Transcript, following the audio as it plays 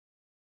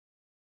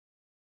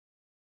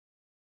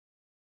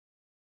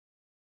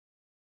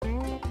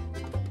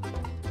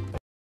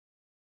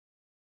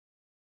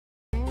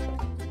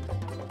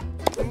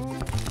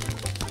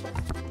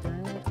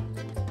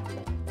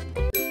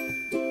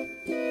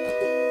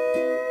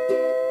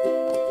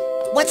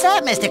What's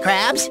that, Mr.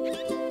 Krabs?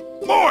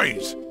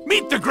 Boys,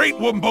 meet the Great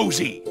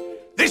Wumbozi.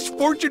 This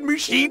fortune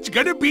machine's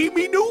gonna be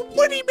me new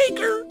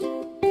moneymaker.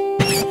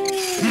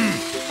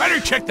 Better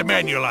check the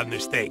manual on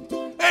this thing.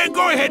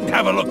 Go ahead and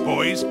have a look,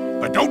 boys,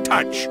 but don't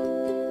touch.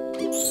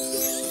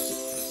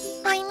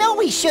 I know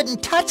we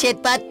shouldn't touch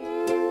it, but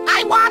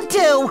I want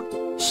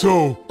to!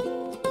 So,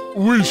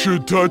 we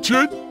should touch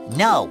it?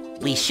 No,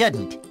 we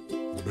shouldn't.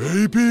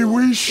 Maybe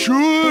we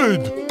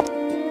should.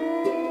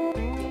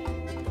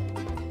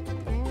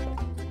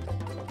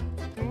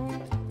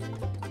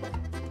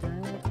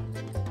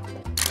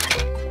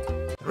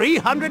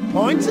 300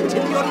 points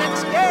until your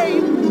next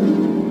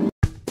game.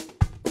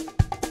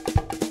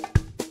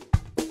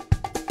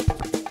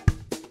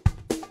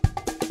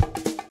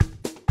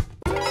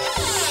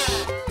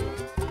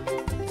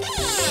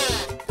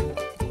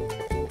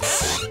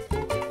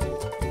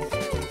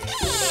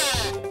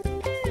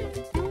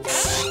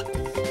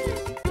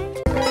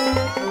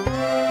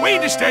 Way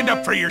to stand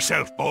up for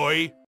yourself,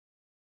 boy.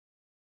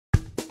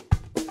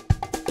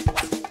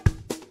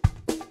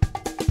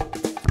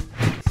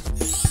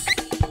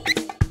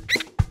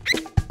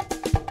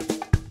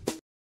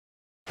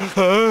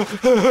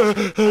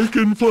 I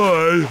can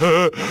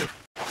fly.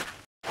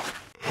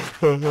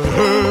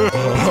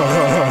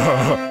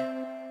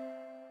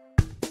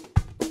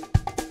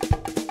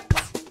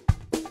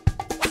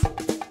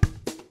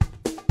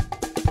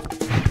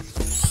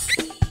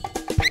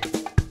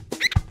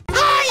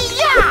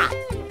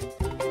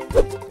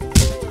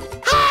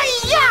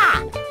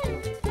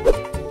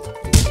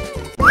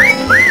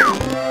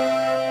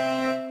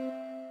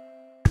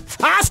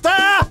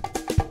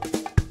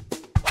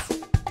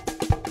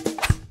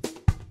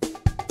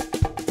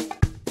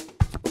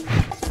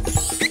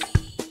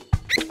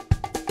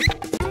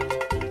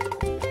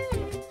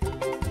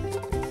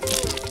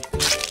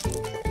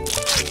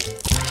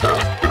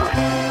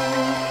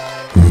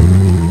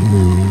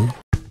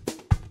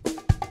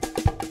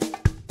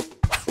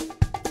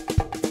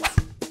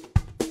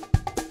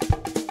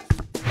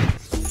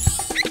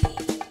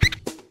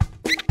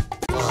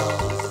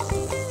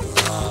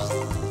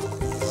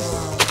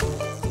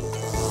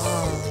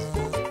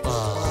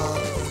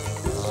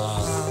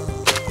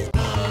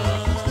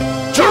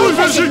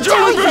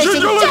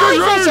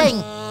 Jellyfishing!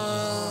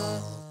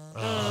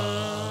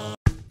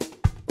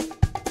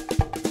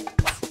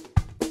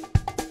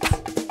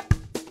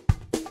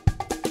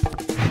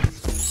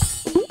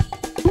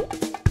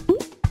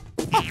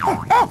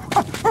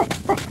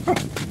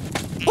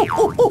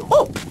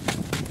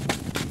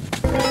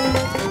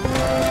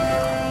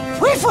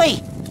 Swiftly!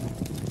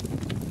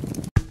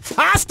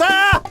 Faster!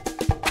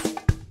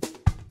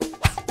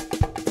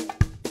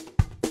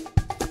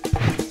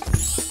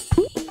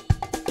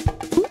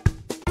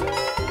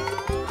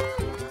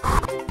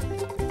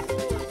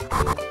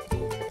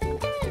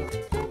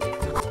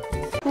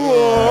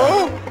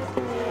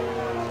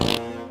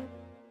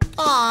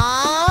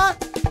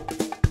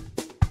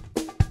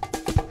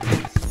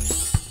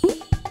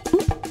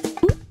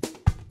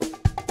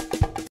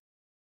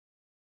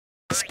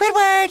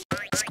 Squidward!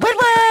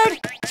 Squidward!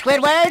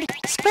 Squidward!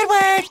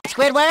 Squidward!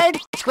 Squidward!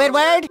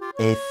 Squidward!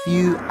 A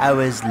few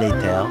hours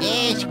later.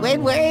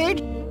 Squidward!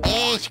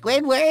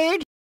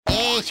 Squidward!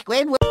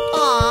 Squidward!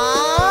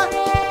 Aww!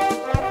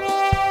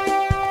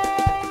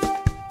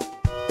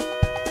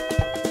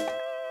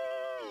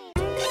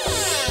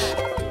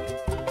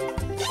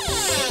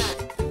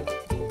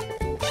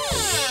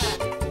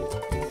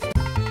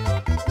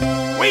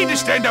 Way to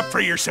stand up for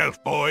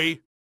yourself, boy.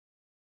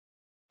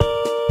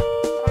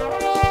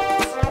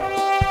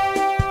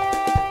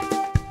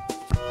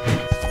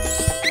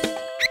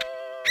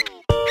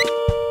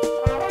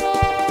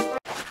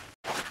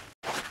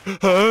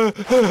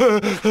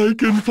 I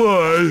can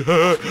fly.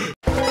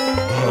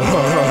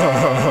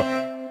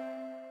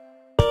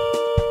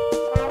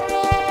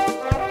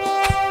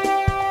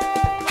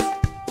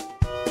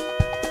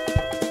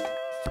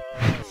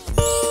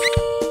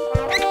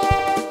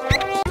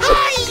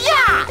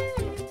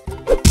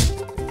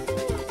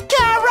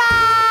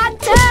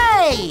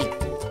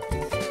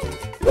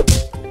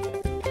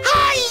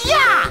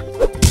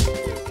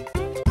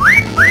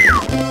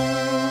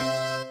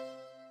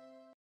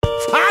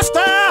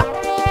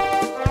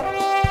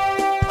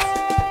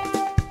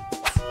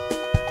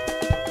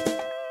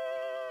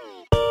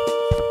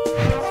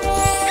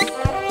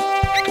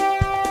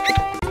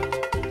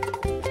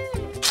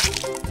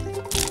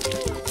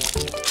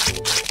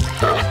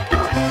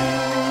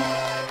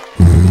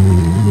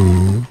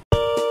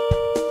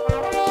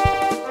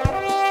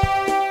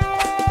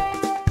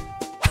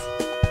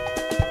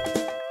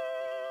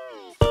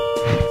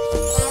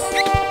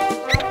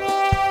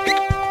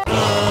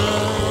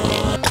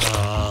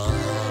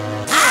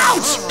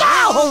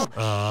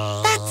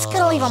 That's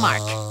gonna leave a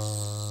mark.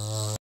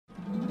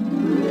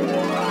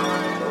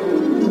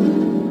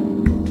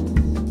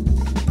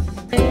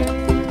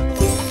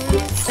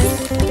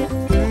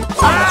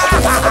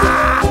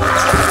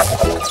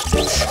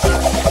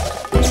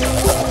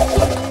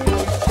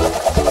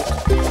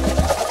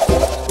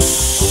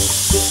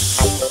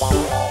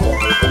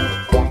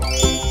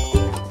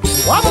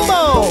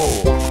 Wumbo!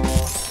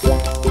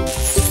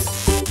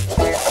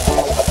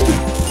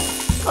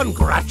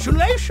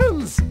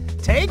 Congratulations!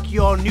 Take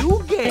your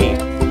new game.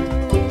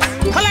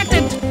 Collect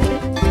it!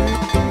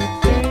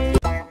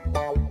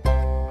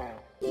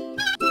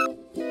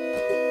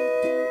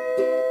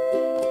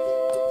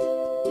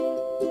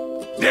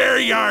 There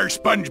you are,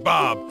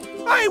 SpongeBob.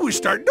 I was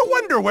starting to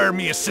wonder where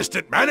me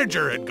assistant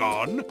manager had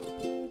gone.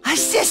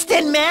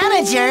 Assistant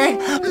manager?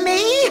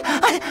 Me?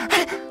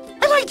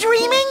 Am I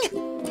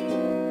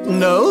dreaming?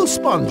 No,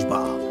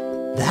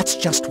 SpongeBob. That's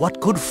just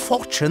what good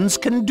fortunes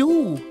can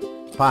do.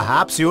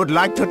 Perhaps you'd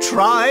like to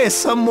try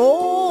some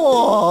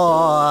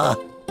more.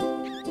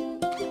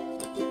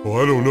 Oh,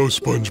 I don't know,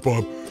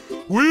 SpongeBob.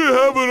 We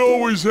haven't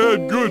always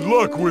had good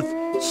luck with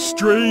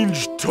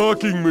strange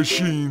talking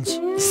machines.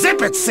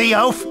 Zip it,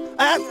 Sea-Oaf!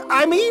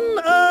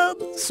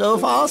 So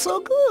far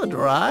so good,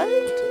 right?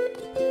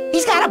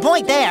 He's got a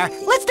point there.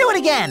 Let's do it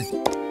again.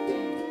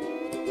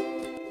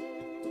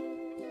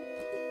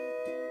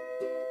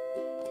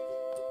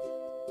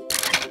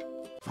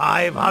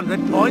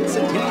 $500 points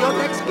until your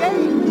next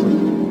game.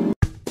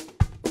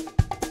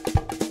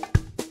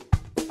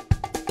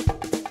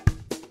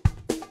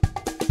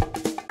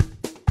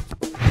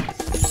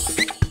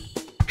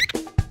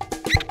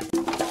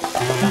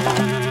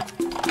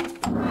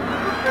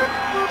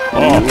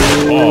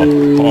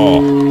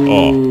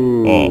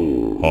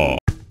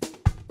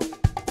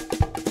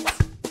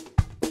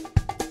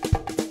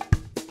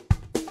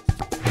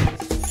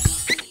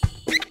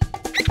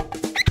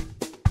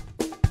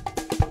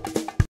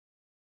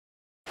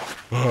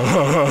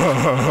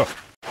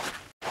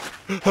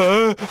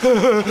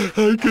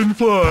 I can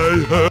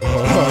fly.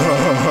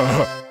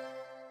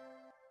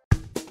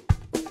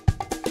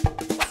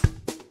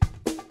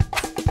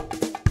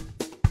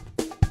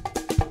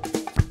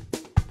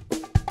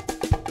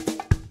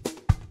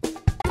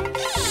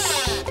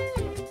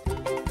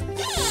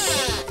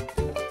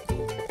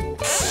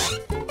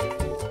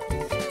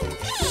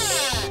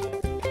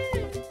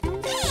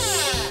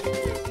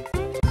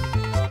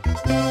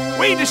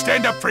 Way to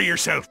stand up for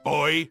yourself,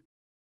 boy.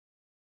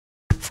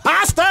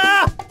 Faster!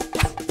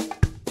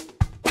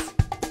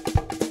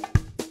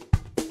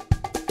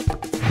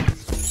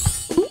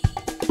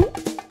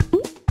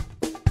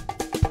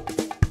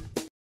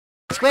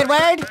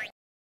 Squidward!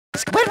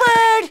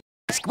 Squidward!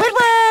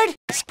 Squidward!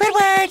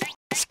 Squidward!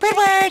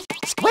 Squidward!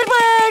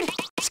 Squidward!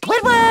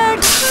 Squidward!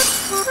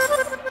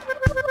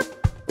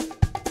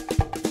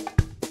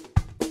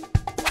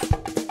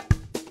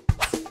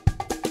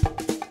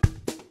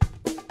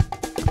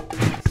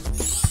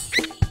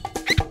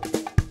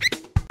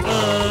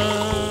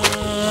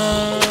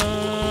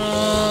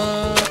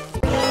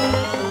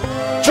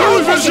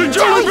 Jellyfishing!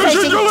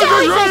 Jellyfishing!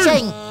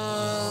 Jellyfishing!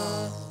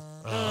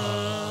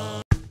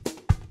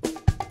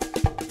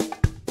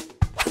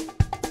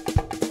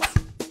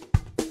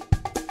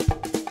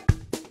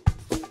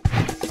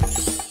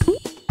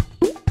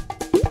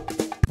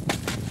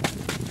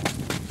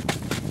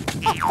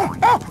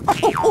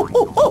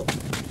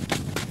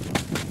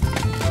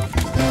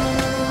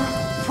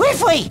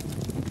 Swiftly!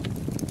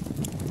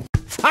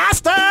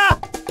 Faster!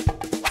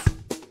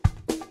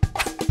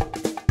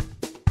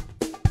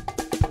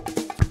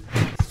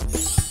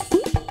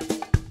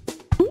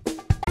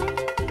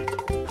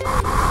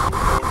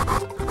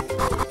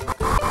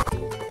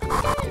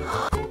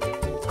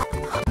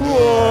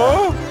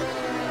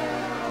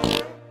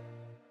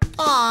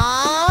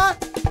 Aww!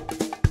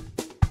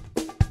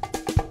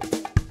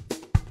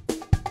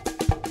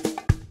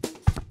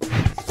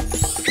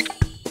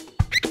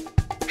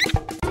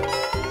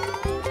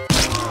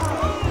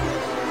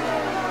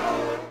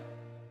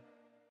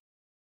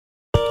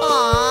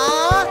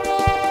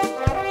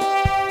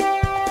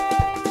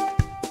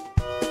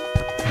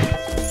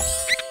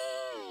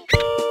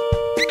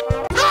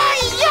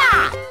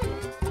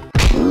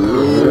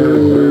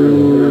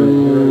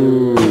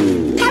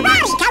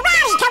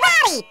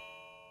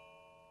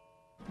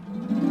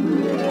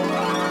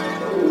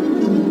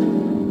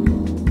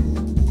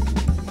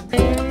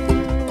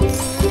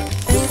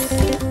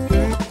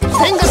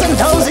 Fingers and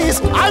toesies,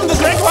 I'm the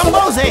Great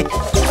Wumbozi!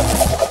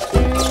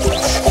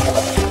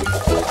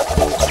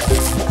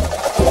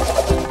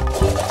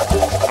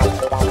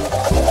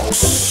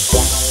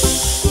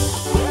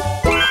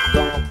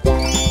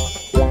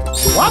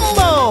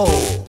 Wumbo!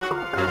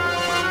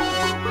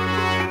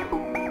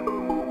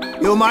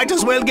 You might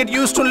as well get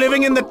used to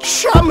living in the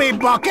chummy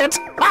bucket!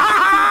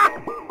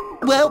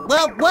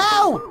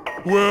 Whoa!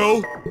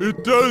 Well,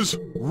 it does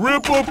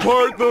rip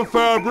apart the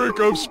fabric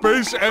of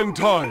space and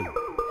time.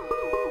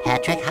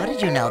 Patrick, how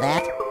did you know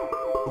that?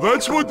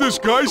 That's what this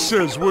guy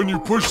says when you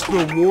push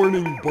the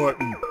warning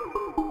button.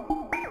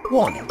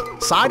 Warning.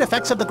 Side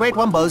effects of the Great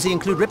Wumbozi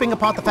include ripping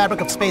apart the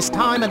fabric of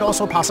space-time and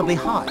also possibly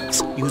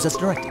hives. Use as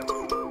directed.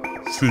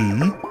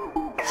 See?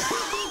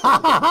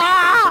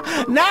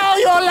 Now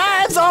your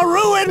lives are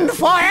ruined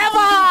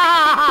forever!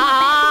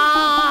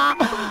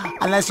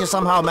 Unless you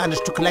somehow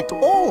manage to collect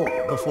all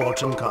the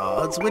fortune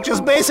cards, which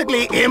is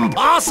basically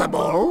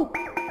impossible.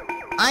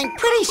 I'm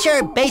pretty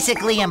sure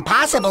basically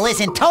impossible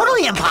isn't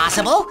totally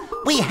impossible.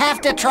 We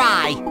have to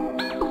try.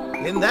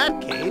 In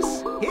that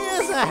case,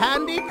 here's a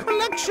handy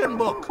collection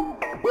book.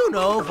 You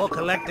know, for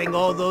collecting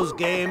all those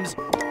games.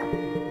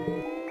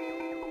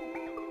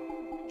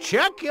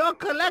 Check your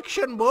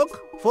collection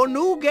book for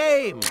new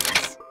games.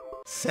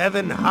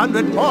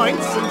 700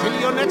 points until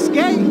your next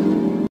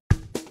game.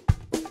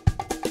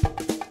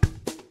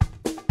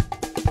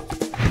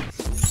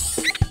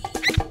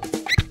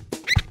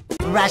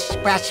 Brush,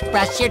 brush,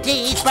 brush your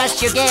teeth,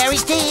 brush your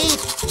Gary's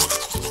teeth.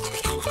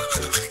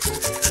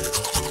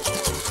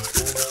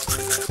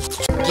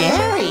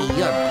 Gary,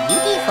 you're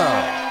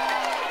beautiful.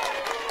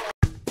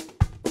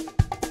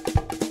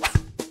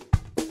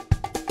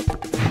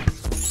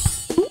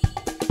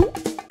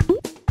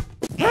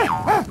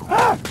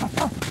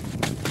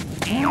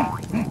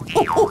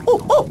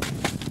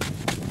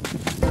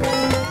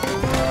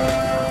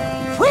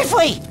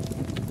 Fwee-fwee!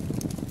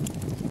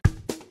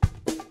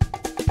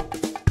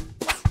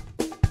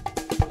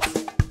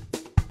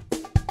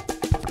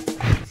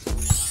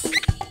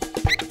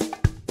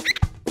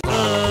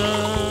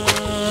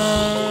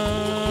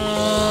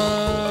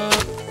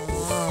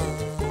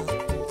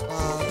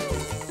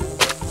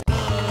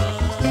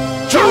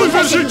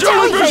 Jellyfishing!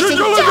 Jellyfishing!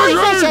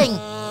 Jellyfishing!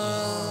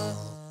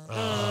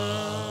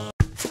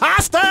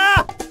 Faster!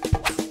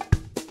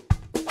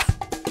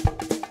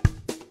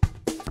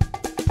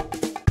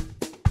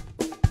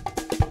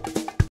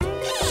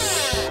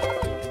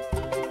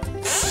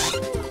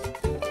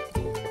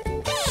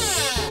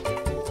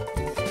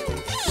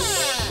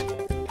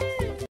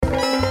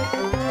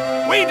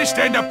 Way to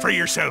stand up for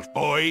yourself,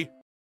 boy.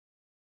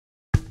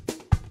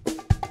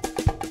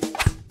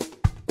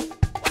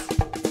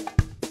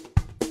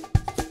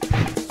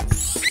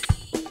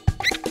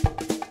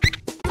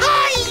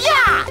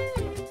 Hi-ya!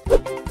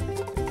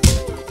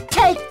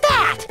 Take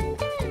that!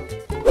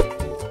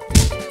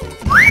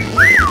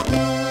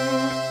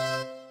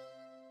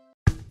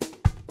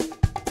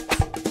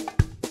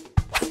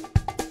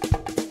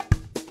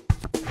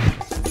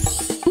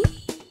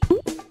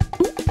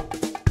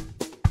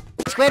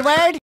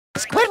 Squidward!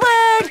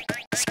 Squidward!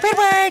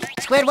 Squidward!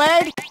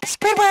 Squidward!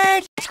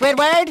 Squidward!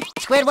 Squidward!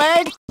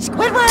 Squidward!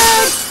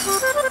 Squidward!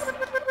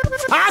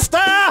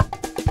 Faster!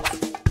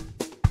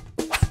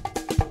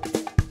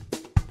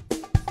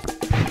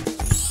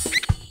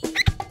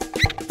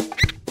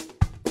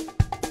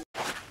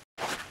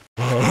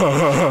 Ha ha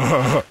ha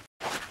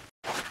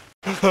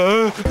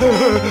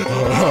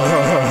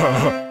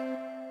ha!